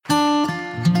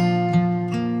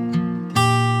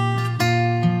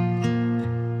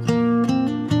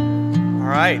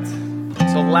right.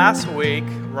 So last week,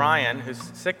 Ryan, who's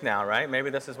sick now, right?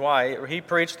 Maybe this is why. He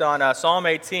preached on Psalm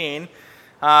 18,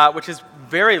 which is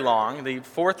very long, the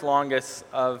fourth longest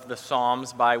of the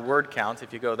Psalms by word count,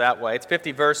 if you go that way. It's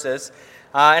 50 verses,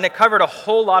 and it covered a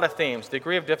whole lot of themes,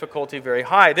 degree of difficulty very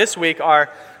high. This week,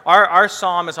 our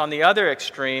psalm is on the other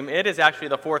extreme. It is actually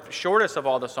the fourth shortest of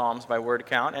all the Psalms by word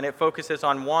count, and it focuses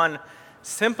on one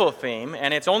simple theme,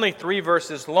 and it's only 3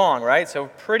 verses long, right? So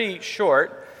pretty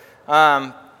short.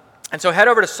 And so head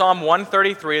over to Psalm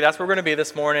 133. That's where we're going to be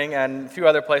this morning, and a few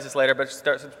other places later,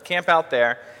 but camp out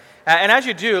there. And as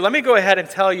you do, let me go ahead and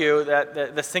tell you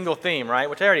that the single theme, right,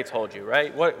 which I already told you,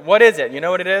 right? What is it? You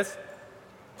know what it is?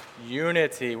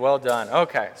 Unity. Well done.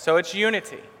 Okay, so it's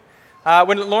unity.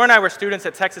 When Laura and I were students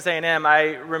at Texas A&M,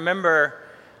 I remember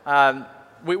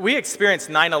we experienced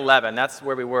 9/11. That's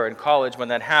where we were in college when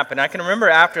that happened. I can remember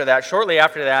shortly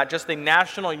after that, just the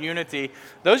national unity.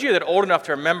 Those of you that are old enough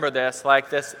to remember this, like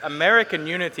this American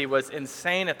unity was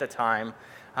insane at the time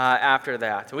after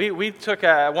that. We took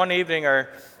one evening or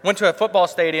went to a football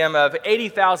stadium of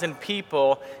 80,000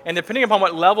 people, and depending upon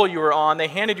what level you were on, they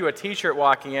handed you a T-shirt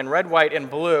walking in, red, white, and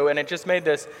blue, and it just made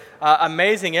this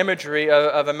amazing imagery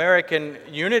of American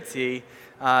unity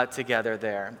together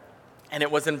there. And it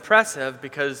was impressive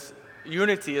because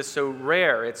unity is so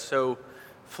rare, it's so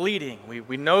fleeting.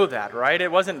 We know that, right? It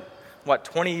wasn't,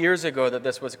 20 years ago that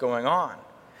this was going on.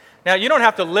 Now, you don't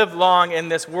have to live long in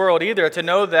this world either to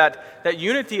know that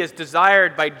unity is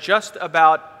desired by just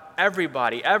about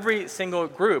everybody, every single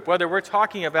group, whether we're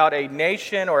talking about a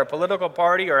nation or a political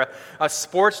party or a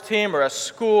sports team or a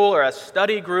school or a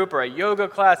study group or a yoga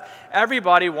class.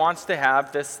 Everybody wants to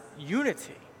have this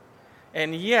unity.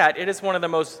 And yet, it is one of the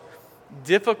most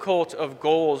difficult of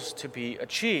goals to be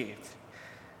achieved.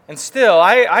 And still,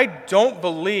 I don't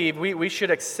believe we should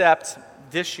accept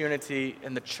disunity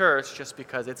in the church just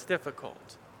because it's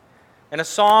difficult. And a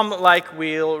psalm like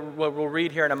we'll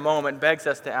read here in a moment begs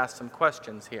us to ask some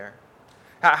questions here.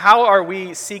 How are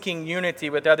we seeking unity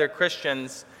with other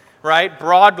Christians, right,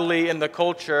 broadly in the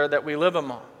culture that we live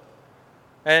among?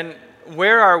 And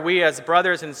where are we as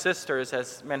brothers and sisters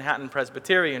as Manhattan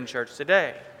Presbyterian Church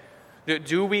today?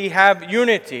 Do we have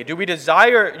unity? Do we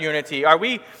desire unity? Are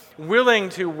we willing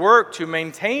to work to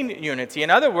maintain unity?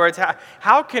 In other words,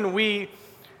 how can we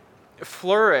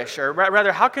flourish, or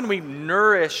rather, how can we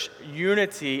nourish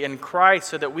unity in Christ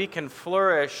so that we can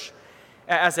flourish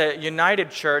as a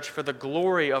united church for the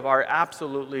glory of our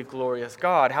absolutely glorious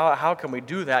God? How can we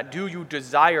do that? Do you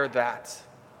desire that?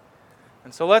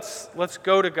 And so let's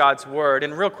go to God's Word.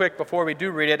 And real quick, before we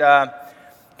do read it,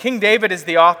 King David is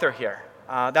the author here.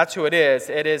 That's who it is.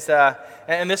 It is,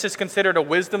 and this is considered a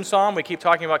wisdom psalm. We keep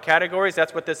talking about categories.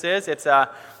 That's what this is. It's a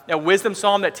wisdom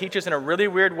psalm that teaches in a really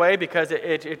weird way because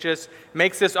it just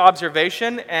makes this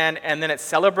observation and then it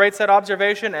celebrates that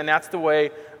observation, and that's the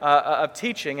way of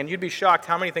teaching. And you'd be shocked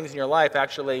how many things in your life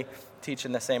actually teach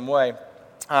in the same way.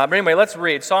 But anyway, let's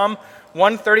read Psalm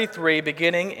 133,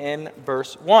 beginning in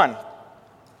verse 1.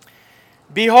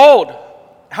 Behold,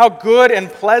 how good and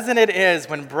pleasant it is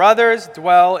when brothers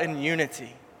dwell in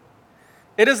unity.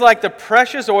 It is like the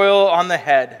precious oil on the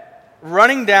head,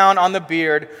 running down on the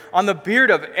beard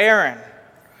of Aaron,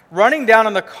 running down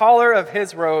on the collar of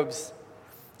his robes.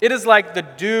 It is like the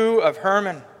dew of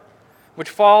Hermon, which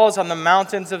falls on the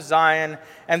mountains of Zion,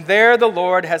 and there the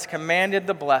Lord has commanded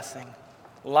the blessing,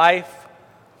 life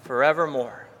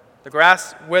forevermore. The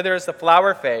grass withers, the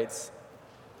flower fades.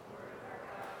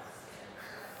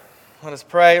 Let us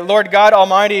pray. Lord God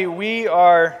Almighty, we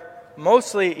are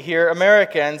mostly here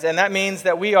Americans, and that means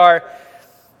that we are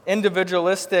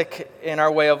individualistic in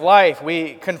our way of life.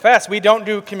 We confess we don't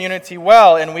do community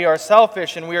well, and we are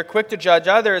selfish, and we are quick to judge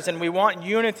others, and we want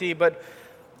unity, but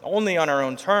only on our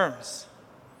own terms.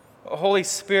 Holy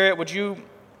Spirit, would you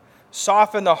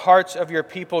soften the hearts of your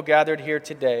people gathered here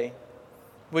today?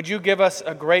 Would you give us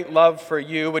a great love for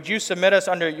you? Would you submit us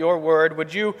under your word?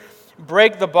 Would you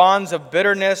break the bonds of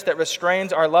bitterness that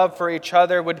restrains our love for each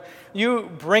other? Would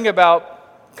you bring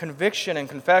about conviction and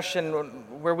confession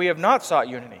where we have not sought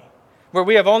unity, where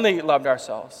we have only loved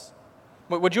ourselves?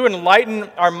 Would you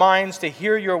enlighten our minds to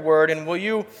hear your word, and will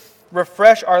you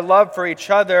refresh our love for each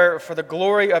other for the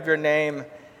glory of your name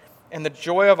and the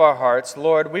joy of our hearts?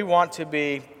 Lord, we want to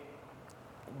be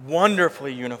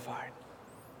wonderfully unified.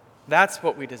 That's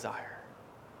what we desire.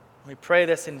 We pray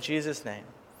this in Jesus' name.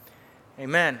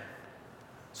 Amen.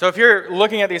 So if you're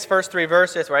looking at these first 3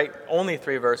 verses, right, only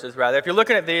 3 verses rather, if you're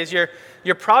looking at these, you're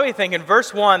probably thinking,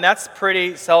 verse 1, that's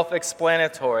pretty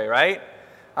self-explanatory, right?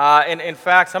 In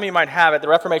fact, some of you might have it, the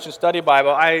Reformation Study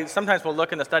Bible. I sometimes will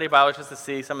look in the Study Bible just to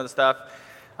see some of the stuff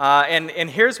And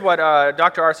here's what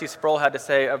Dr. R.C. Sproul had to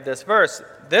say of this verse.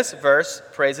 This verse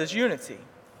praises unity.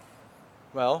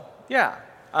 Well, yeah.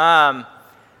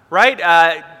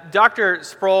 Right? Dr.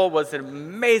 Sproul was an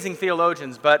amazing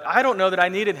theologian, but I don't know that I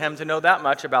needed him to know that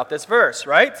much about this verse,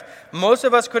 right? Most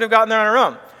of us could have gotten there on our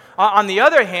own. On the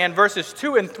other hand, verses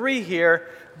 2 and 3 here,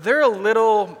 they're a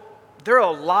lot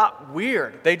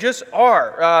weird. They just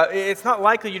are. It's not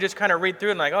likely you just kind of read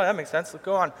through and like, oh, that makes sense. Let's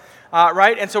go on.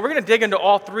 Right? And so we're going to dig into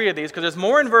all three of these because there's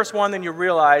more in verse 1 than you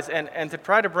realize, and to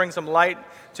try to bring some light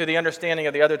to the understanding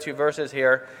of the other two verses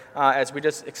here as we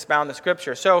just expound the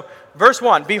Scripture. So, verse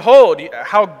 1, behold,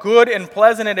 how good and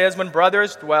pleasant it is when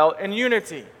brothers dwell in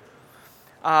unity.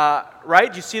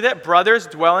 Right? You see that? Brothers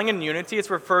dwelling in unity is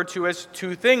referred to as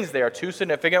two things there, two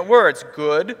significant words,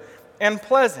 good and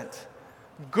pleasant.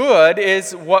 Good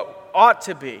is what ought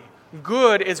to be.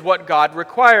 Good is what God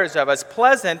requires of us.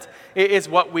 Pleasant is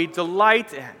what we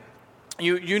delight in.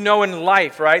 You know in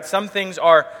life, right? Some things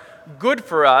are good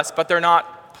for us, but they're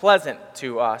not pleasant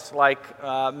to us, like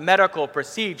medical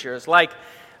procedures, like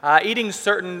eating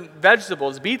certain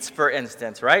vegetables, beets for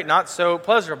instance, right? Not so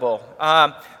pleasurable.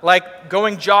 Like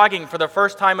going jogging for the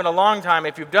first time in a long time.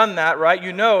 If you've done that, right,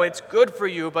 you know it's good for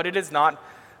you, but it is not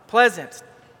pleasant.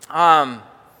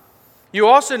 You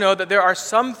also know that there are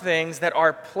some things that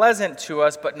are pleasant to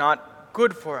us but not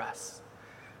good for us,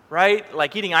 right?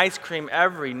 Like eating ice cream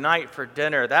every night for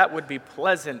dinner. That would be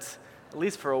pleasant, at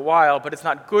least for a while, but it's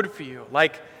not good for you.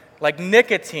 Like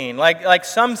nicotine, like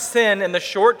some sin in the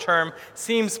short term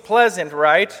seems pleasant,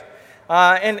 right?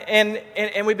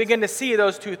 And we begin to see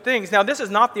those two things. Now, this is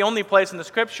not the only place in the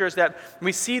Scriptures that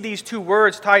we see these two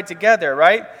words tied together,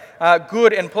 right?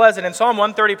 Good and pleasant. In Psalm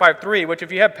 135:3, which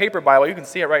if you have paper Bible, you can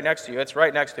see it right next to you. It's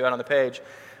right next to it on the page.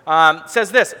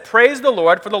 Says this, praise the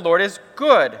Lord, for the Lord is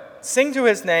good. Sing to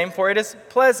his name, for it is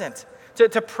pleasant.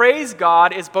 To praise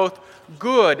God is both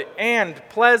good and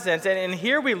pleasant. And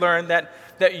here we learn that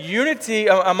unity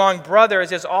among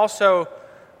brothers is also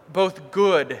both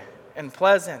good and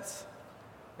pleasant.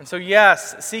 And so,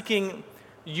 yes, seeking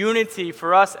unity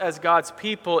for us as God's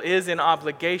people is an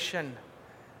obligation,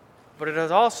 but it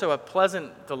is also a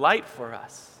pleasant delight for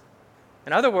us.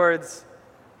 In other words,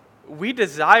 we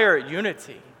desire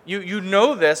unity. You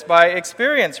know this by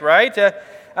experience, right?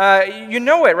 You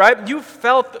know it, right? You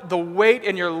felt the weight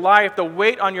in your life, the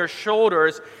weight on your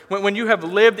shoulders when you have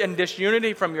lived in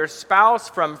disunity from your spouse,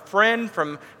 from friend,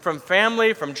 from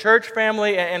family, from church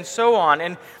family, and so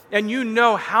on. And you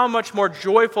know how much more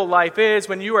joyful life is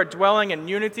when you are dwelling in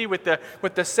unity with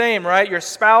the same, right? Your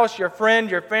spouse, your friend,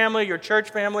 your family, your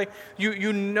church family.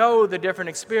 You know the different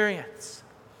experience.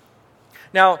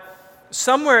 Now,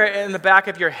 somewhere in the back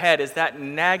of your head is that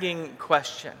nagging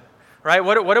question, right?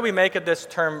 What do we make of this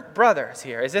term brothers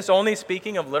here? Is this only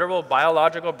speaking of literal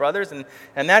biological brothers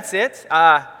and that's it?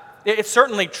 It's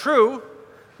certainly true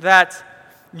that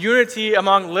unity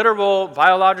among literal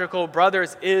biological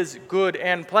brothers is good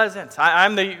and pleasant.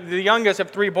 I'm the youngest of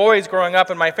three boys growing up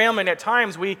in my family, and at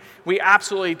times we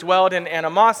absolutely dwelled in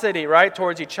animosity, right,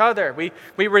 towards each other.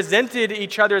 We resented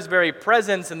each other's very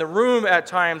presence in the room at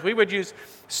times. We would use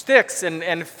sticks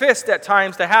and fists at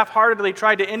times to half-heartedly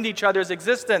try to end each other's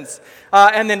existence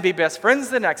and then be best friends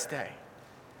the next day.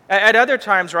 At other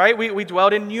times, right, we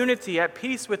dwelled in unity, at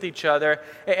peace with each other,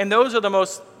 and those are the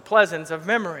most pleasant of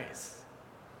memories.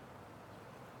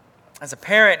 As a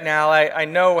parent now, I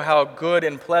know how good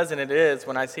and pleasant it is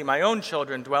when I see my own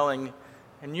children dwelling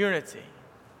in unity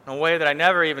in a way that I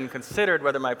never even considered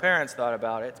whether my parents thought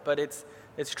about it, but it's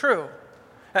true.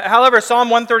 However, Psalm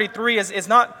 133 is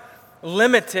not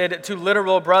limited to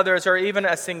literal brothers or even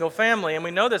a single family, and we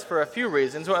know this for a few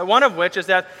reasons, one of which is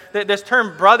that this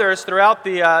term brothers throughout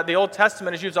the Old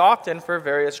Testament is used often for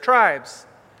various tribes.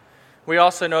 We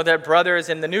also know that brothers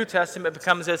in the New Testament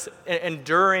becomes this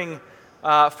enduring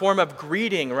form of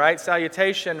greeting, right?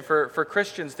 Salutation for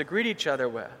Christians to greet each other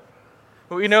with.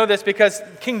 We know this because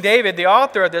King David, the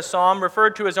author of this psalm,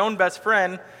 referred to his own best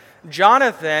friend,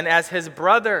 Jonathan, as his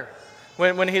brother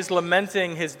when he's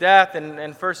lamenting his death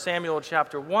in 1 Samuel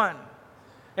chapter 1.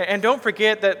 And don't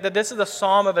forget that this is a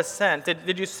psalm of ascent.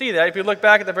 Did you see that? If you look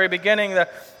back at the very beginning,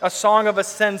 a song of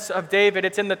ascent of David,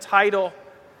 it's in the title.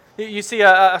 You see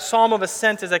a psalm of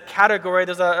ascent is a category.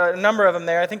 There's a number of them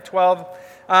there, I think 12.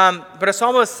 But a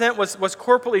psalm of ascent was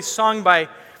corporately sung by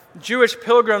Jewish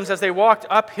pilgrims as they walked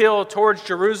uphill towards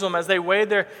Jerusalem, as they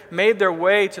made their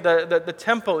way to the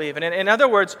temple even. In other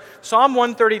words, Psalm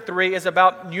 133 is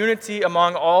about unity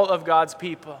among all of God's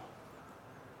people.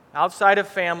 Outside of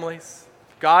families,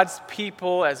 God's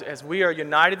people, as we are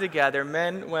united together,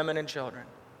 men, women, and children.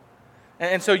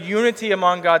 And so unity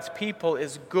among God's people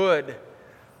is good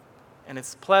and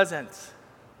it's pleasant.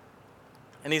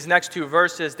 In these next two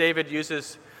verses, David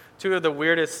uses two of the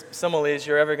weirdest similes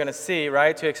you're ever going to see,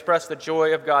 right, to express the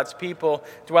joy of God's people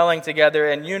dwelling together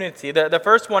in unity. The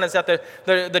first one is that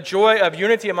the joy of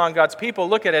unity among God's people,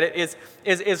 look at it,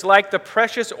 is like the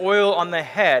precious oil on the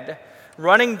head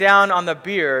running down on the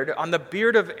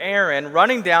beard of Aaron,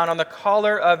 running down on the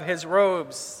collar of his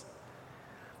robes.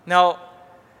 Now,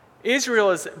 Israel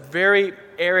is very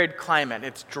arid climate.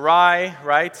 It's dry,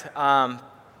 right?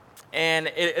 And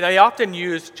they often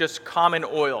use just common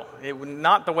oil,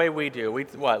 not the way we do.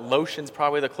 Lotion's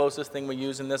probably the closest thing we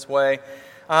use in this way.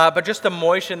 But just to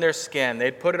moisten their skin.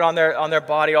 They'd put it on their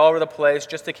body all over the place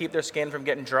just to keep their skin from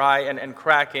getting dry and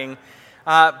cracking.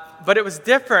 But it was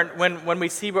different when we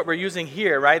see what we're using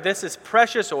here, right? This is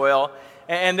precious oil,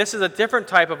 and this is a different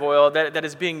type of oil that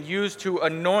is being used to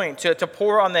anoint, to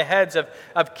pour on the heads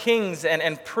of kings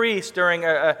and priests during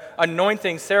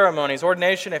anointing ceremonies,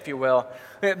 ordination, if you will.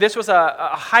 This was a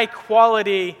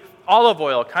high-quality olive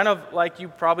oil, kind of like you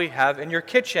probably have in your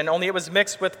kitchen, only it was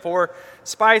mixed with 4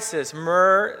 spices: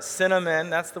 myrrh, cinnamon,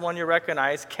 that's the one you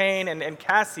recognize, cane, and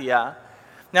cassia.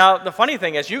 Now, the funny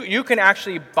thing is, you can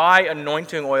actually buy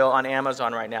anointing oil on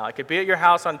Amazon right now. It could be at your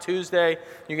house on Tuesday.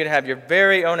 You can have your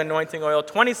very own anointing oil,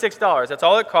 $26. That's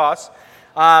all it costs.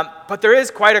 But there is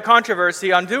quite a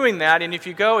controversy on doing that, and if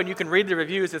you go and you can read the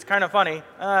reviews, it's kind of funny.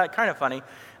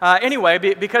 Anyway,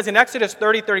 because in Exodus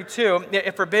 30:32,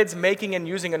 it forbids making and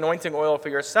using anointing oil for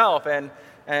yourself,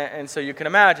 and so you can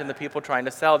imagine the people trying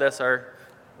to sell this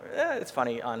it's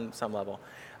funny on some level.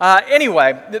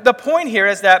 Anyway, the point here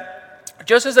is that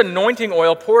just as anointing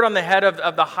oil poured on the head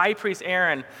of the high priest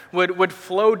Aaron would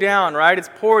flow down, right?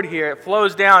 It's poured here. It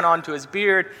flows down onto his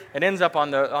beard. It ends up on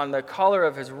the collar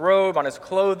of his robe, on his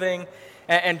clothing.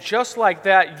 And just like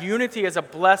that, unity is a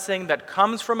blessing that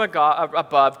comes from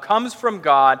above, comes from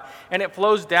God, and it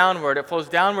flows downward. It flows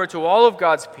downward to all of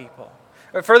God's people.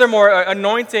 Furthermore,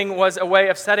 anointing was a way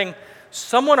of setting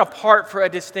someone apart for a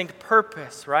distinct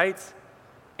purpose, right?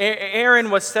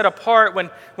 Aaron was set apart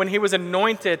when he was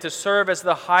anointed to serve as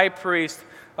the high priest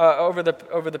over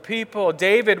the people.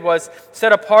 David was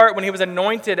set apart when he was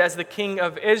anointed as the king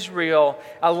of Israel.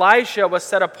 Elisha was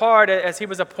set apart as he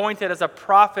was appointed as a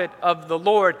prophet of the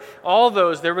Lord. All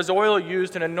those, there was oil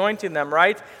used in anointing them,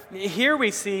 right? Here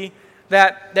we see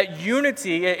that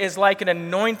unity is like an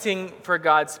anointing for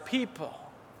God's people.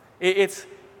 It's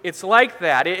like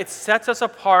that. It sets us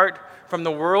apart from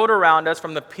the world around us,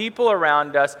 from the people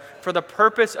around us, for the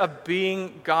purpose of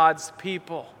being God's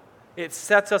people. It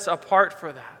sets us apart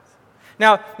for that.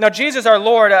 Now Jesus our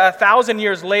Lord, 1,000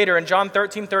 years later, in John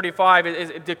 13:35,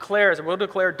 it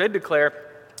did declare,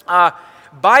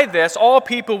 by this all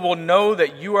people will know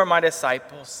that you are my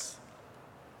disciples.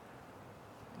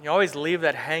 You always leave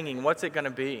that hanging. What's it going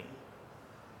to be?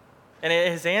 And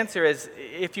his answer is,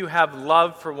 if you have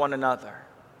love for one another.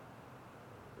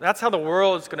 That's how the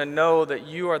world is going to know that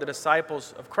you are the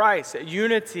disciples of Christ.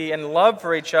 Unity and love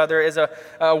for each other is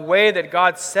a way that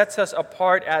God sets us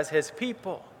apart as his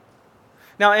people.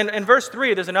 Now, in verse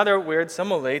 3, there's another weird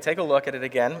simile. Take a look at it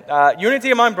again. Unity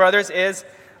among brothers is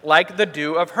like the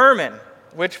dew of Hermon,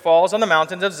 which falls on the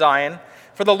mountains of Zion.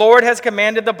 For the Lord has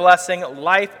commanded the blessing,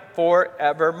 life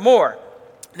forevermore.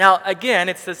 Now, again,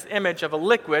 it's this image of a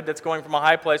liquid that's going from a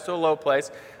high place to a low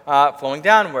place, flowing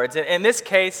downwards. In this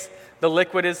case, the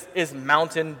liquid is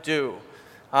Mountain Dew,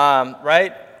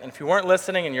 right? And if you weren't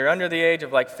listening and you're under the age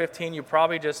of like 15, you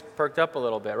probably just perked up a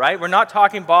little bit, right? We're not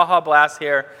talking Baja Blast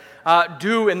here.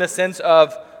 Dew in the sense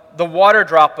of the water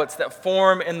droplets that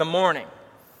form in the morning.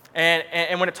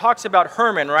 And when it talks about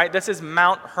Hermon, right, this is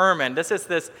Mount Hermon. This is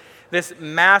this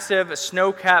massive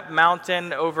snow-capped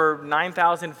mountain over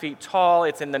 9,000 feet tall.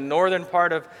 It's in the northern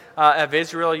part of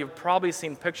Israel. You've probably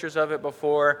seen pictures of it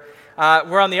before.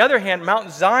 Where on the other hand,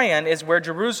 Mount Zion is where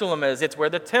Jerusalem is. It's where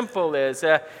the temple is,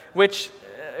 which,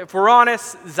 if we're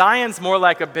honest, Zion's more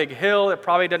like a big hill. It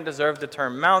probably doesn't deserve the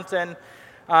term mountain.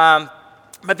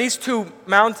 But these two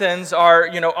mountains are,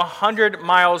 100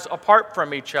 miles apart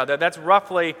from each other. That's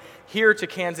roughly here to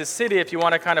Kansas City, if you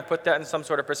want to kind of put that in some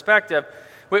sort of perspective,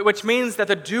 which means that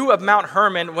the dew of Mount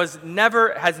Hermon has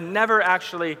never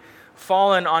actually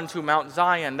fallen onto Mount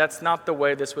Zion. That's not the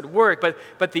way this would work.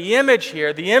 But the image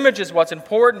here, the image is what's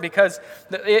important, because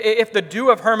if the dew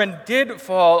of Hermon did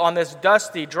fall on this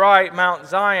dusty, dry Mount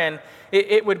Zion,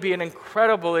 it would be an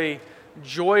incredibly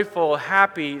joyful,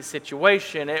 happy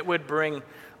situation. It would bring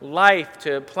life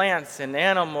to plants and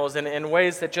animals in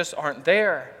ways that just aren't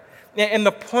there. And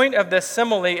the point of this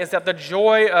simile is that the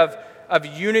joy of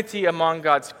unity among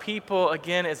God's people,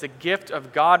 again, is a gift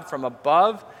of God from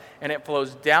above. and it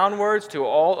flows downwards to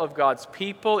all of God's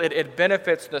people. It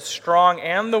benefits the strong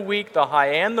and the weak, the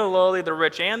high and the lowly, the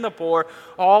rich and the poor.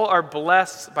 All are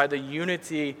blessed by the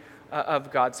unity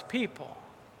of God's people.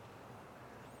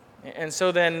 And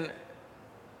so then,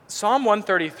 Psalm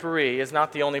 133 is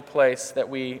not the only place that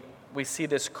we see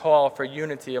this call for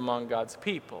unity among God's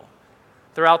people.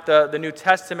 Throughout the New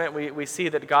Testament, we see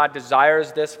that God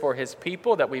desires this for his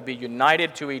people, that we be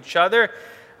united to each other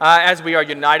as we are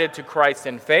united to Christ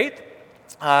in faith.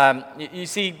 You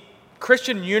see,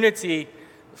 Christian unity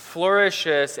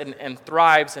flourishes and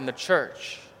thrives in the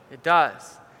church. It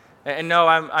does. And no,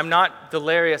 I'm not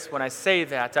delirious when I say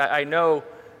that. I know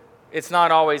it's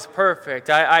not always perfect.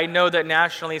 I know that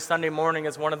nationally Sunday morning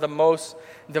is one of the most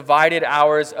divided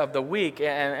hours of the week,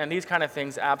 and these kind of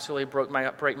things absolutely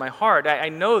break my heart. I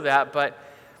know that, but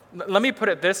let me put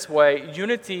it this way.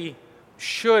 Unity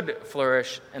should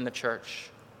flourish in the church.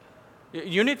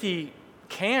 Unity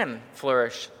can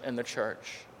flourish in the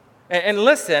church. And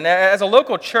listen, as a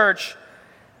local church,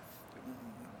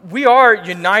 we are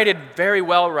united very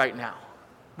well right now.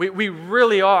 We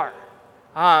really are.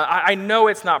 I know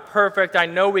it's not perfect. I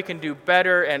know we can do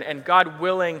better, and God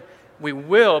willing, we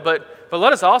will. But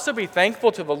let us also be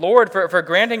thankful to the Lord for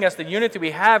granting us the unity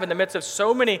we have in the midst of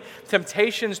so many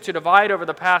temptations to divide over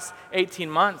the past 18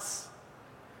 months.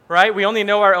 Right? We only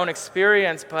know our own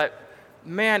experience, but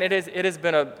man, it has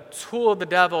been a tool of the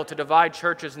devil to divide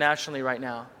churches nationally right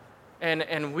now.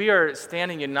 And we are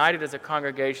standing united as a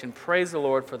congregation. Praise the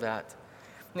Lord for that.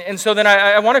 And so then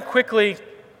I want to quickly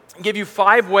give you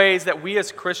 5 ways that we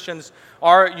as Christians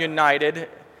are united,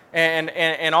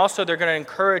 and also they're going to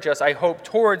encourage us, I hope,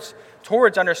 towards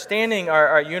understanding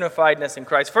our unifiedness in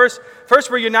Christ. First,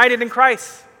 we're united in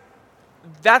Christ.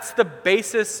 That's the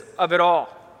basis of it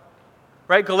all.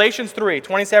 Right? Galatians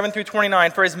 3:27 through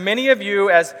 29. For as many of you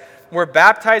as were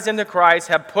baptized into Christ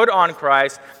have put on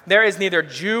Christ. There is neither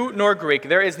Jew nor Greek.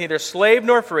 There is neither slave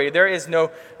nor free. There is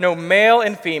no male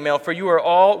and female, for you are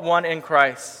all one in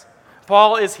Christ.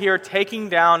 Paul is here taking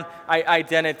down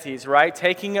identities, right?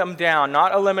 Taking them down,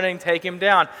 not eliminating, taking them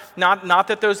down. Not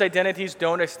that those identities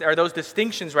or those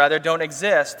distinctions rather don't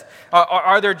exist.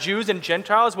 Are there Jews and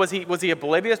Gentiles? Was he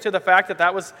oblivious to the fact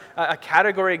that was a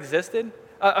category existed?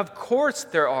 Of course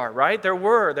there are, right?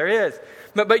 There is.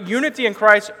 But unity in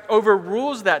Christ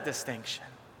overrules that distinction.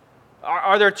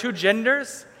 Are there 2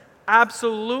 genders?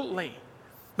 Absolutely.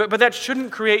 But that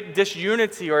shouldn't create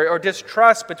disunity or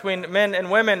distrust between men and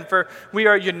women, for we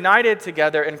are united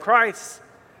together in Christ.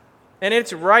 And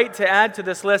it's right to add to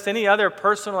this list any other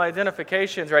personal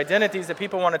identifications or identities that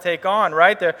people want to take on,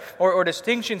 right? Or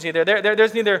distinctions either.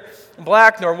 There's neither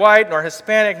black nor white nor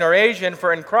Hispanic nor Asian,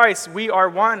 for in Christ we are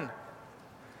one.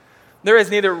 There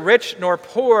is neither rich nor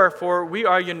poor, for we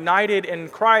are united in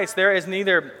Christ. There is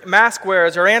neither mask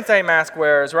wearers or anti-mask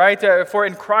wearers, right? For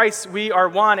in Christ we are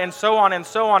one, and so on and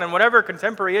so on. And whatever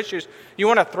contemporary issues you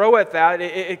want to throw at that,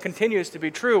 it continues to be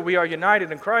true. We are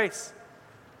united in Christ.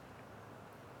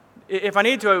 If I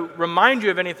need to remind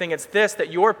you of anything, it's this,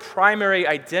 that your primary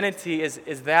identity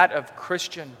is that of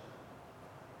Christian.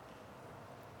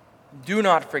 Do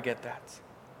not forget that.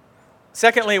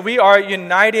 Secondly, we are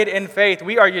united in faith.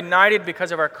 We are united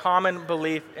because of our common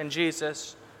belief in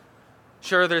Jesus.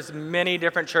 Sure, there's many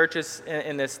different churches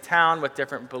in this town with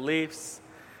different beliefs,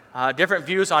 different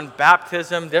views on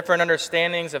baptism, different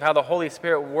understandings of how the Holy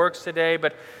Spirit works today,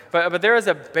 but there is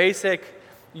a basic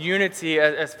unity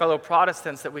as fellow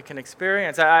Protestants that we can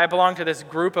experience. I belong to this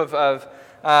group of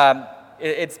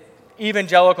it's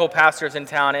evangelical pastors in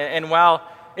town, and while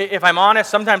if I'm honest,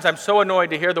 sometimes I'm so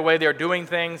annoyed to hear the way they're doing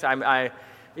things.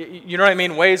 You know what I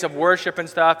mean? Ways of worship and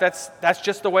stuff. That's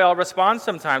just the way I'll respond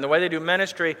sometimes, the way they do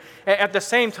ministry. At the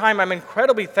same time, I'm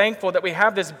incredibly thankful that we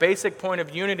have this basic point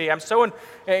of unity. I'm so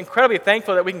incredibly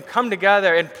thankful that we can come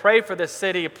together and pray for this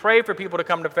city, pray for people to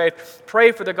come to faith,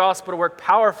 pray for the gospel to work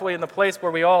powerfully in the place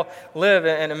where we all live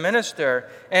and minister.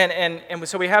 And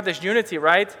so we have this unity,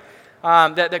 right?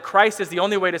 That Christ is the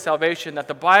only way to salvation, that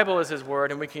the Bible is His Word,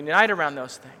 and we can unite around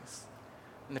those things.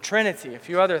 And the Trinity, a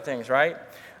few other things, right?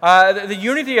 The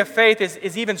unity of faith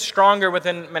is even stronger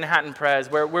within Manhattan Pres,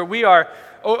 where we are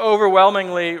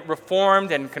overwhelmingly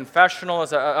reformed and confessional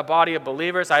as a body of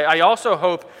believers. I also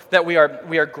hope that we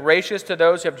are gracious to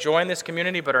those who have joined this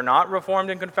community but are not reformed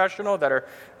and confessional, that are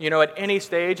at any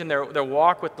stage in their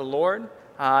walk with the Lord.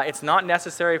 It's not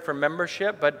necessary for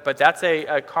membership, but that's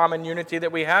a common unity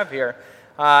that we have here.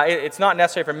 It's not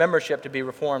necessary for membership to be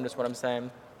reformed, is what I'm saying.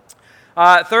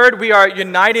 Third, we are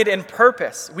united in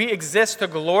purpose. We exist to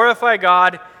glorify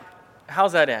God.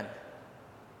 How's that end?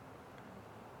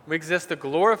 We exist to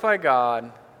glorify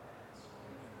God,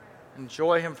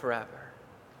 enjoy Him forever.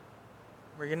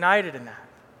 We're united in that.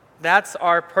 That's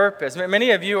our purpose.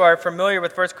 Many of you are familiar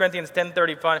with 1 Corinthians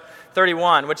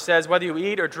 10:31, which says, whether you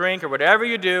eat or drink or whatever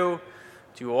you do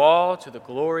all to the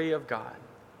glory of God.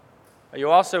 Are you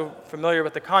also familiar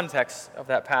with the context of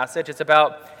that passage? It's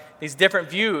about these different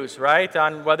views, right,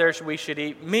 on whether we should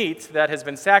eat meat that has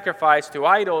been sacrificed to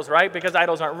idols, right, because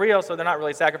idols aren't real, so they're not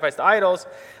really sacrificed to idols.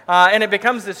 And it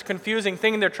becomes this confusing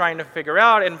thing they're trying to figure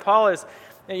out, and Paul is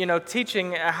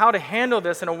teaching how to handle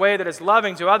this in a way that is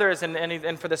loving to others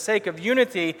and for the sake of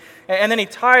unity. And then he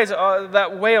ties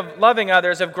that way of loving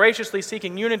others, of graciously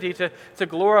seeking unity, to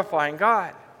glorifying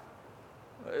God.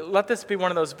 Let this be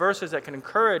one of those verses that can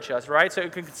encourage us, right? So you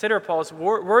can consider Paul's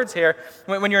words here.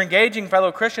 When you're engaging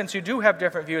fellow Christians who do have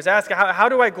different views, ask, how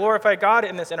do I glorify God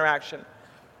in this interaction?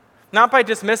 Not by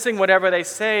dismissing whatever they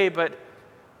say, but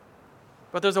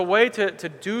there's a way to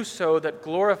do so that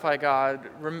glorifies God.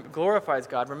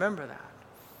 Remember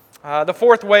that. The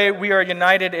fourth way we are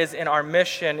united is in our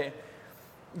mission.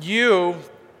 You,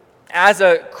 as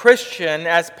a Christian,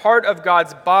 as part of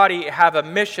God's body, have a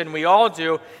mission. We all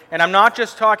do. And I'm not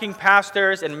just talking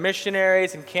pastors and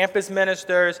missionaries and campus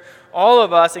ministers. All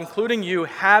of us, including you,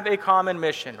 have a common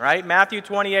mission, right? Matthew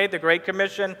 28, the Great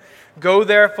Commission, go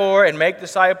therefore and make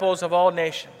disciples of all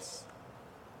nations.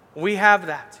 We have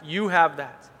that. You have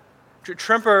that.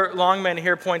 Tremper Longman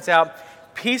here points out,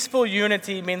 peaceful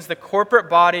unity means the corporate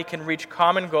body can reach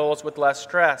common goals with less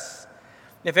stress.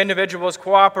 If individuals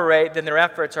cooperate, then their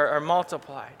efforts are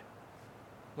multiplied.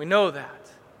 We know that.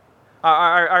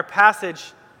 Our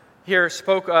passage here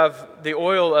spoke of the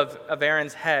oil of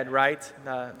Aaron's head, right?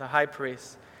 The high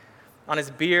priest. On his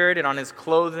beard and on his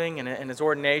clothing and his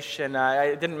ordination.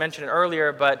 I didn't mention it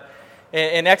earlier, but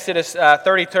in Exodus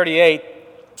 30:38,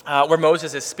 where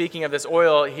Moses is speaking of this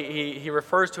oil, he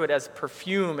refers to it as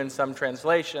perfume in some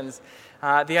translations.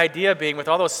 The idea being, with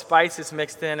all those spices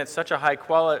mixed in, it's such a high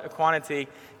quantity,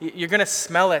 you're going to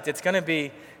smell it. It's going to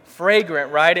be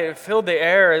fragrant, right? It filled the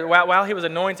air. While he was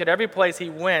anointed, every place he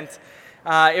went,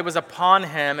 it was upon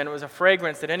him, and it was a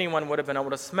fragrance that anyone would have been able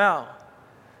to smell.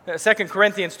 2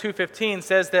 Corinthians 2:15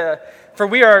 says that, for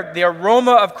we are the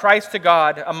aroma of Christ to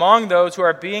God among those who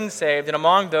are being saved and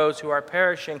among those who are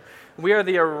perishing. We are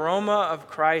the aroma of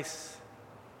Christ.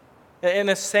 In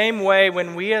the same way,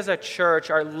 when we as a church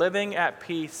are living at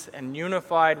peace and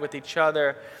unified with each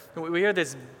other, we are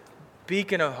this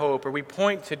beacon of hope, or we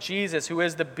point to Jesus, who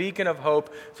is the beacon of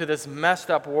hope to this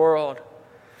messed up world.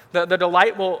 The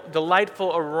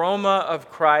delightful aroma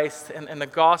of Christ and the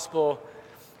gospel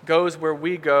goes where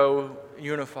we go,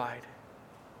 unified.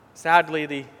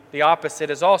 Sadly, the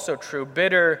opposite is also true.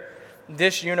 Bitter,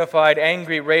 disunified,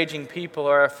 angry, raging people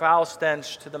are a foul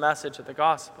stench to the message of the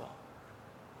gospel.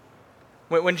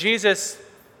 When Jesus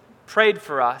prayed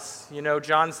for us,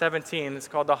 John 17, it's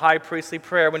called the high priestly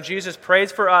prayer. When Jesus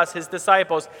prays for us, his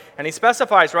disciples, and he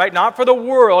specifies, right, not for the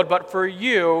world, but for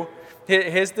you,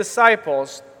 his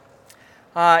disciples,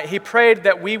 he prayed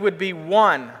that we would be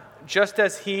one, just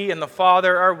as he and the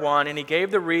Father are one, and he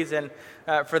gave the reason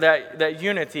for that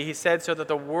unity. He said, so that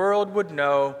the world would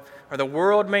know, or the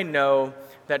world may know,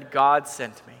 that God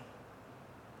sent me.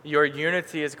 Your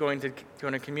unity is going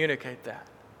to communicate that.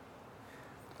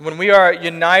 When we are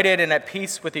united and at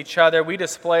peace with each other, we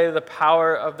display the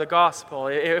power of the gospel.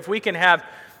 If we can have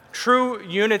true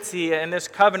unity in this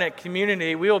covenant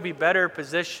community, we will be better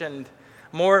positioned,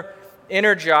 more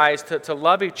energized to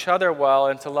love each other well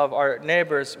and to love our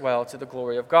neighbors well to the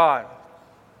glory of God.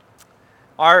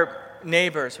 Our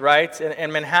neighbors, right,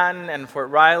 in Manhattan and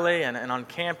Fort Riley and on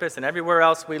campus and everywhere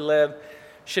else we live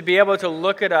should be able to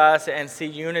look at us and see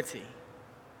unity,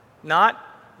 not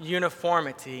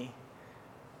uniformity,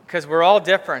 because we're all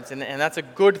different, and that's a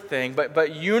good thing,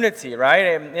 but unity,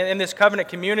 right? In this covenant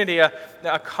community, a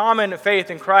common faith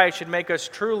in Christ should make us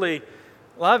truly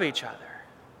love each other.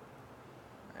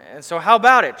 And so how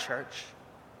about it, church?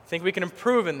 Think we can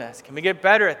improve in this? Can we get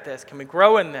better at this? Can we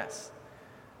grow in this?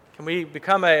 Can we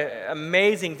become an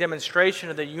amazing demonstration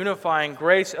of the unifying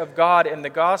grace of God in the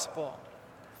gospel?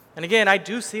 And again, I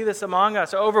do see this among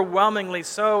us, overwhelmingly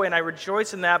so, and I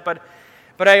rejoice in that, but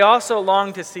I also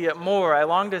long to see it more. I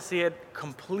long to see it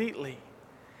completely.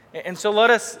 And so let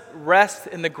us rest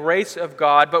in the grace of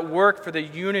God, but work for the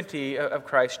unity of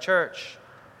Christ's church.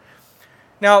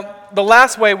 Now, the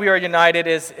last way we are united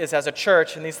is as a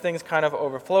church, and these things kind of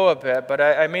overflow a bit, but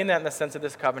I mean that in the sense of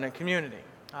this covenant community.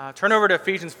 Turn over to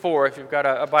Ephesians 4 if you've got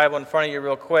a Bible in front of you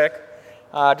real quick.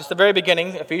 Just the very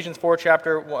beginning, Ephesians 4,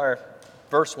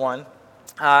 verse 1.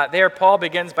 There, Paul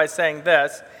begins by saying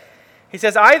this. He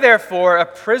says, I, therefore, a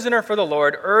prisoner for the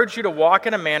Lord, urge you to walk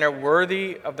in a manner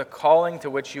worthy of the calling to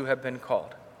which you have been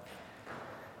called,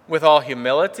 with all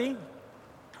humility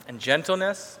and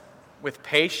gentleness, with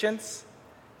patience,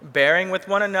 bearing with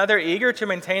one another, eager to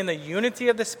maintain the unity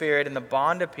of the Spirit in the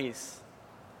bond of peace.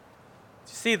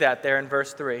 You see that there in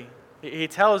verse 3. He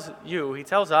tells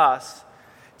us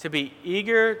to be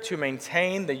eager to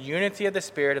maintain the unity of the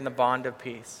Spirit in the bond of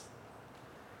peace.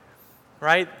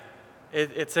 Right?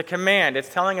 It's a command. It's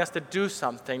telling us to do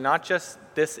something, not just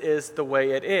this is the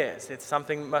way it is. It's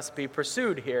something must be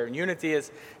pursued here. Unity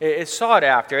is sought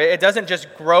after. It doesn't just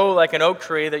grow like an oak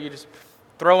tree that you just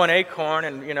throw an acorn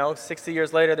and, 60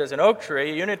 years later there's an oak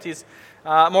tree. Unity's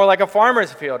more like a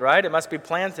farmer's field, right? It must be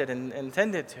planted and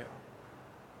tended to.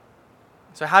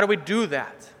 So how do we do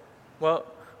that? Well,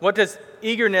 what does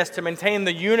eagerness to maintain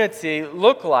the unity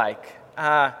look like?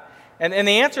 And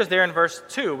the answer is there in verse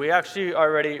 2. We actually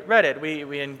already read it.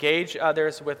 We engage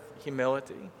others with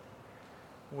humility.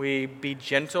 We be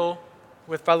gentle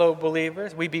with fellow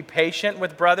believers. We be patient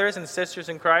with brothers and sisters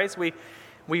in Christ.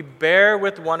 We bear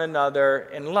with one another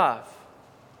in love.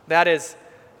 That is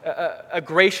a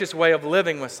gracious way of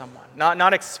living with someone,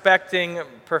 not expecting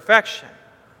perfection.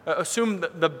 Assume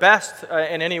the best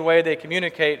in any way they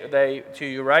communicate to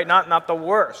you, right? Not the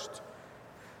worst.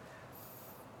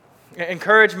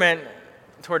 Encouragement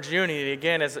towards unity,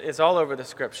 again, is all over the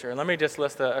Scripture. Let me just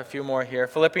list a few more here.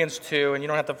 Philippians 2, and you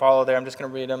don't have to follow there. I'm just going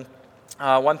to read them,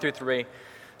 1 through 3.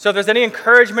 So if there's any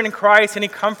encouragement in Christ, any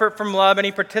comfort from love,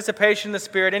 any participation in the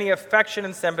Spirit, any affection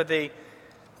and sympathy,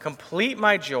 complete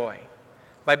my joy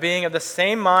by being of the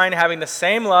same mind, having the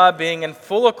same love, being in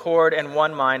full accord and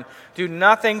one mind. Do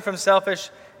nothing from selfish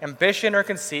ambition or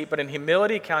conceit, but in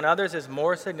humility count others as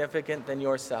more significant than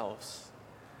yourselves.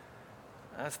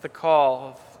 That's the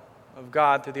call of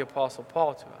God through the Apostle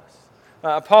Paul to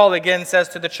us. Paul again says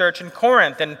to the church in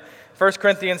Corinth in 1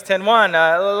 Corinthians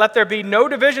 10:1, let there be no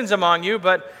divisions among you,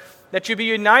 but that you be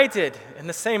united in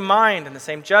the same mind and the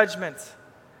same judgment.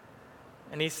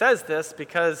 And he says this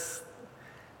because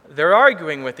they're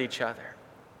arguing with each other.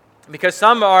 Because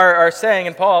some are saying,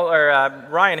 and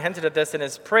Ryan hinted at this in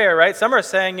his prayer, right? Some are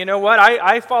saying, you know what,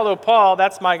 I follow Paul,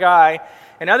 that's my guy.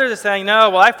 And others are saying, no,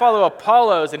 well, I follow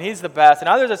Apollos, and he's the best. And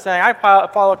others are saying, I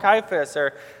follow Cephas,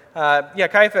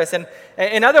 Cephas. And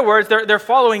in other words, they're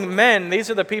following men. These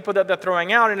are the people that they're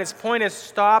throwing out. And his point is,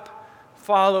 stop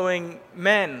following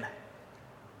men.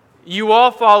 You all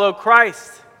follow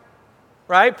Christ,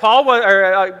 right?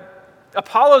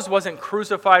 Apollos wasn't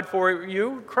crucified for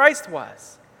you. Christ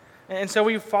was. And so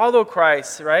we follow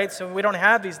Christ, right? So we don't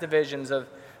have these divisions of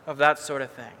that sort of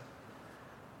thing.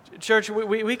 Church,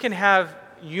 we can have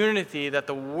unity that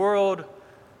the world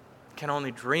can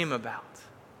only dream about.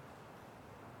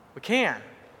 We can.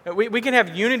 We can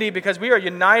have unity because we are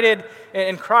united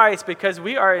in Christ, because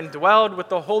we are indwelled with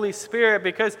the Holy Spirit,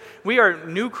 because we are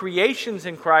new creations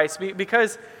in Christ,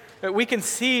 because we can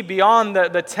see beyond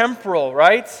the temporal,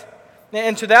 right?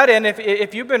 And to that end,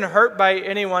 if you've been hurt by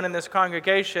anyone in this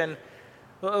congregation,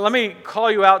 let me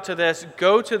call you out to this.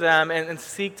 Go to them and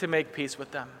seek to make peace with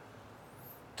them.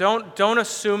 Don't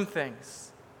assume things.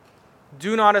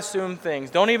 Do not assume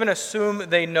things. Don't even assume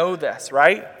they know this,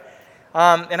 right?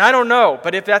 And I don't know,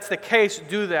 but if that's the case,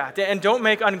 do that. And don't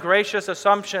make ungracious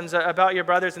assumptions about your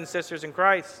brothers and sisters in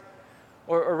Christ.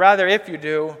 Or rather, if you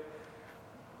do,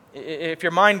 if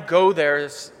your mind goes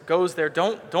there,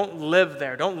 don't live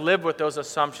there. Don't live with those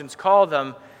assumptions. Call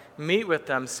them, meet with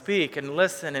them, speak and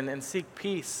listen and seek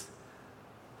peace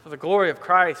for the glory of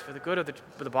Christ, for the good of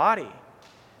the body.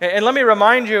 And let me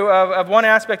remind you of one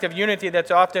aspect of unity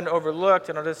that's often overlooked,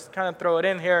 and I'll just kind of throw it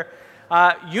in here.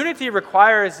 Unity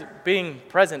requires being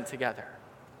present together.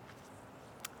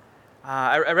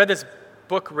 I read this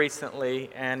book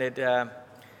recently, and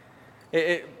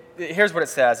here's what it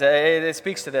says. It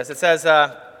speaks to this. It says,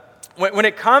 when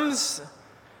it comes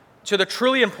to the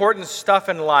truly important stuff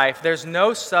in life, there's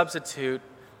no substitute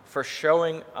for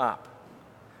showing up.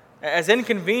 As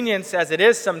inconvenient as it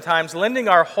is sometimes, lending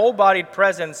our whole-bodied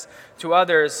presence to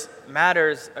others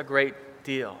matters a great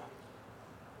deal.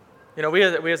 You know, we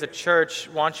as a church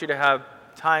want you to have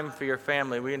time for your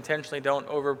family. We intentionally don't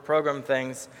over-program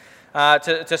things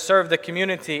to serve the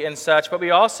community and such, but we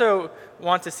also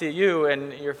want to see you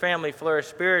and your family flourish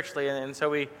spiritually, and so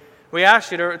we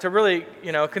ask you to really,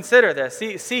 consider this.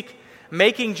 Seek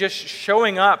making just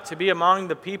showing up to be among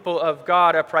the people of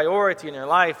God a priority in your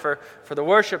life for the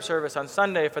worship service on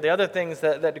Sunday, for the other things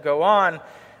that go on,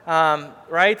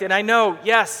 right? And I know,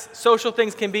 yes, social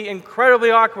things can be incredibly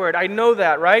awkward. I know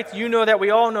that, right? You know that.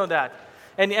 We all know that.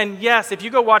 And yes, if you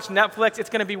go watch Netflix, it's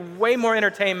going to be way more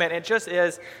entertainment. It just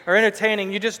is, or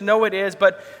entertaining. You just know it is.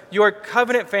 But your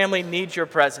covenant family needs your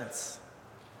presence.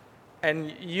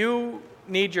 And you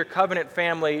need your covenant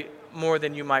family more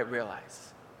than you might realize.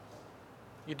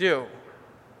 You do.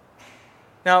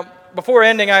 Now, before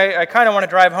ending, I kind of want to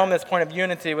drive home this point of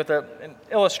unity with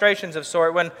illustrations of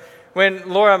sort. When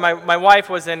Laura, my wife,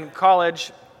 was in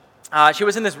college, she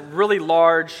was in this really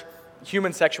large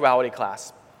human sexuality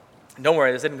class. Don't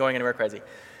worry, this isn't going anywhere crazy.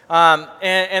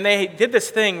 And they did this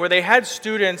thing where they had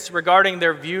students regarding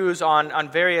their views on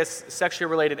various sexually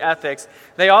related ethics.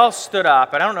 They all stood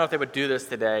up. And I don't know if they would do this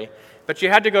today, but you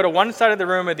had to go to one side of the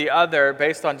room or the other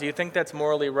based on, do you think that's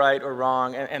morally right or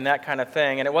wrong, and that kind of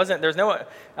thing. And it wasn't,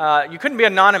 you couldn't be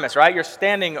anonymous, right? You're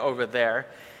standing over there.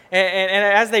 And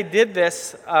as they did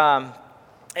this,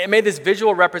 it made this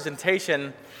visual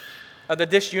representation of the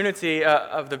disunity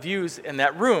of the views in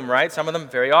that room, right? Some of them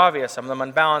very obvious, some of them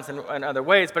unbalanced in other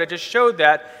ways, but it just showed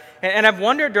that. And I've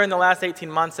wondered during the last 18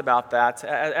 months about that,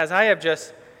 as I have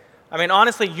just,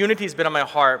 honestly, unity's been on my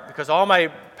heart because all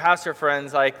my pastor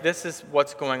friends, this is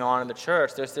what's going on in the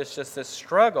church. There's just this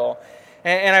struggle.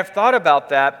 And I've thought about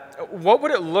that. What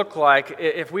would it look like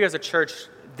if we as a church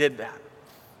did that?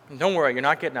 And don't worry, you're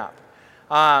not getting up.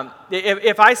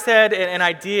 If I said an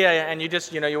idea and you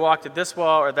just, you walk to this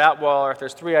wall or that wall, or if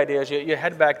there's 3 ideas, you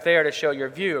head back there to show your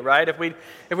view, right? If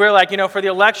we're like, for the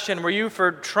election, were you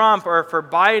for Trump or for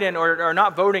Biden or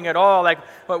not voting at all?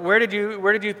 Where did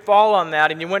you fall on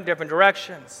that? And you went different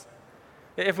directions.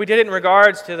 If we did it in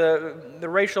regards to the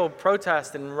racial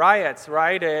protest and riots,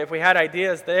 right? If we had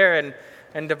ideas there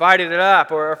and divided it up,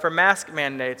 or for mask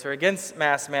mandates or against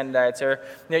mask mandates, or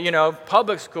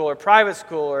public school or private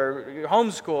school or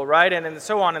homeschool, right, and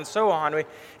so on and so on.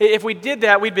 If we did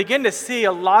that, we'd begin to see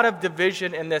a lot of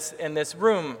division in this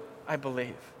room, I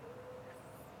believe.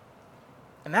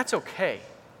 And that's okay.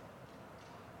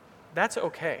 That's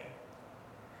okay.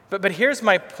 But here's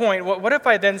my point. What if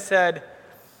I then said,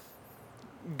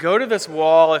 go to this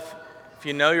wall if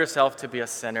you know yourself to be a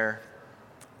sinner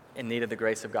in need of the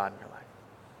grace of God in your life?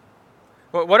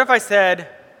 What if I said,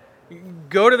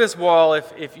 go to this wall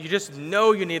if you just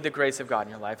know you need the grace of God in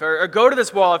your life? Or go to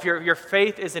this wall if your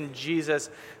faith is in Jesus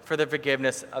for the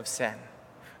forgiveness of sin.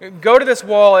 Go to this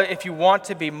wall if you want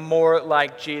to be more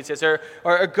like Jesus. Or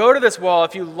go to this wall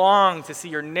if you long to see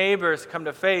your neighbors come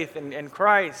to faith in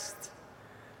Christ.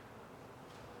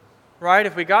 Right?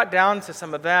 If we got down to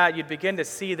some of that, you'd begin to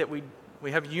see that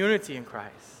we have unity in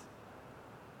Christ.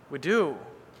 We do.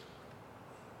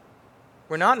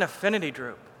 We're not an affinity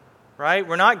group, right?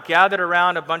 We're not gathered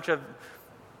around a bunch of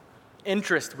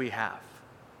interest we have.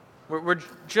 We're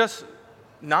just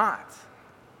not.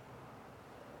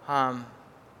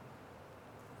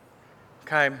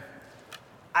 Okay.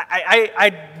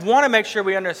 I want to make sure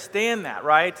we understand that,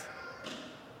 right?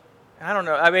 I don't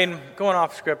know. Going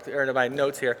off script or to my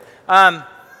notes here.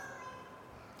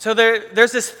 So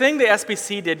there's this thing the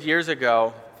SBC did years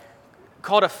ago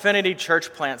called affinity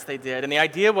church plants they did. And the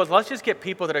idea was, let's just get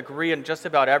people that agree on just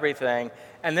about everything,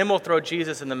 and then we'll throw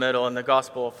Jesus in the middle, and the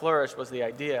gospel will flourish, was the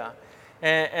idea.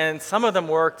 And some of them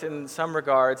worked in some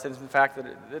regards, and in fact,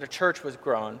 that a church was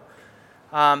grown.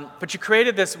 But you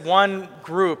created this one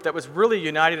group that was really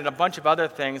united in a bunch of other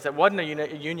things that wasn't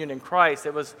a union in Christ.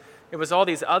 It was all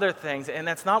these other things, and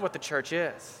that's not what the church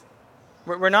is.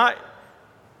 We're not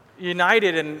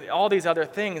united in all these other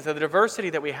things. The diversity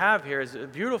that we have here is a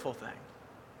beautiful thing.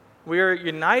 We are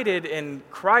united in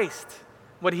Christ,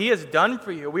 what He has done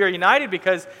for you. We are united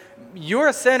because you're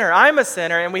a sinner, I'm a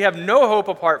sinner, and we have no hope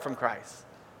apart from Christ.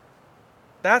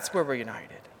 That's where we're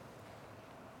united.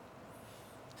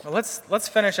 Well, let's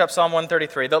finish up Psalm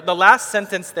 133. The last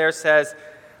sentence there says,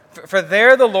 "For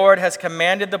there the Lord has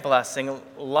commanded the blessing,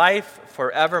 life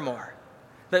forevermore."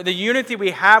 The unity we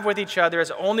have with each other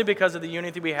is only because of the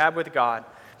unity we have with God.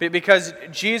 Because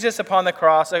Jesus upon the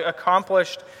cross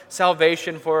accomplished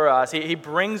salvation for us. He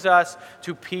brings us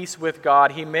to peace with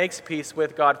God. He makes peace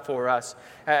with God for us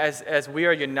as we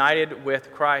are united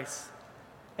with Christ.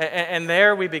 And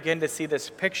there we begin to see this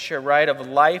picture, right, of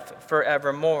life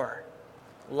forevermore.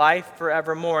 Life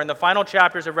forevermore. In the final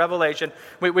chapters of Revelation,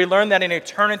 we learn that in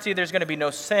eternity there's going to be no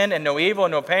sin and no evil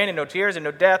and no pain and no tears and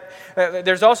no death.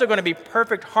 There's also going to be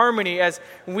perfect harmony as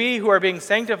we who are being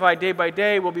sanctified day by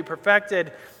day will be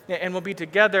perfected and will be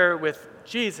together with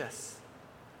Jesus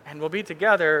and will be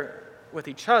together with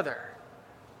each other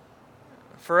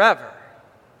forever.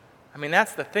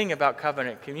 That's the thing about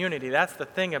covenant community. That's the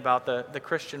thing about the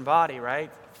Christian body, right?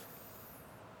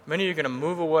 Many of you are going to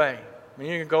move away. Many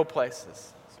of you are going to go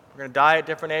places. We're going to die at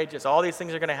different ages. All these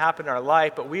things are going to happen in our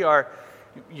life, but we are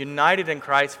united in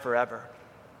Christ forever.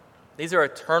 These are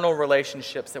eternal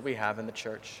relationships that we have in the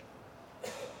church.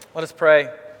 Let us pray.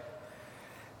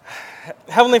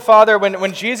 Heavenly Father,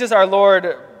 when Jesus our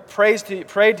Lord prayed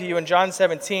to you in John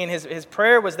 17, his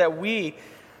prayer was that we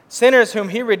Sinners whom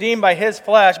he redeemed by his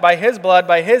flesh, by his blood,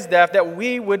 by his death, that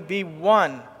we would be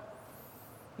one,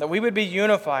 that we would be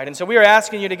unified. And so we are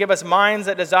asking you to give us minds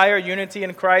that desire unity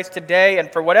in Christ today and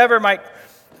for whatever might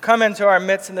come into our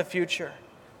midst in the future.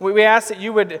 We ask that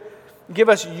you would give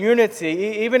us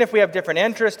unity, even if we have different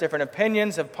interests, different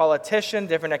opinions of politicians,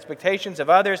 different expectations of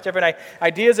others, different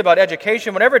ideas about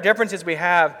education, whatever differences we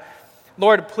have.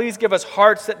 Lord, please give us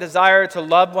hearts that desire to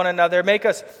love one another. Make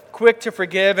us quick to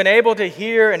forgive and able to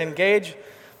hear and engage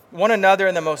one another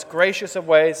in the most gracious of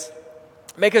ways.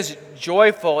 Make us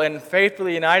joyful and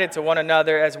faithfully united to one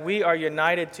another as we are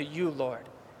united to you, Lord.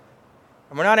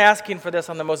 And we're not asking for this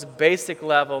on the most basic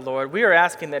level, Lord. We are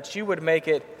asking that you would make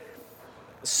it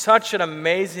such an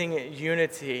amazing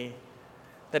unity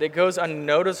that it goes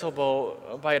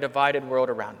unnoticeable by a divided world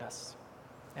around us.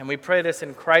 And we pray this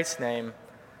in Christ's name.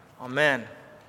 Amen.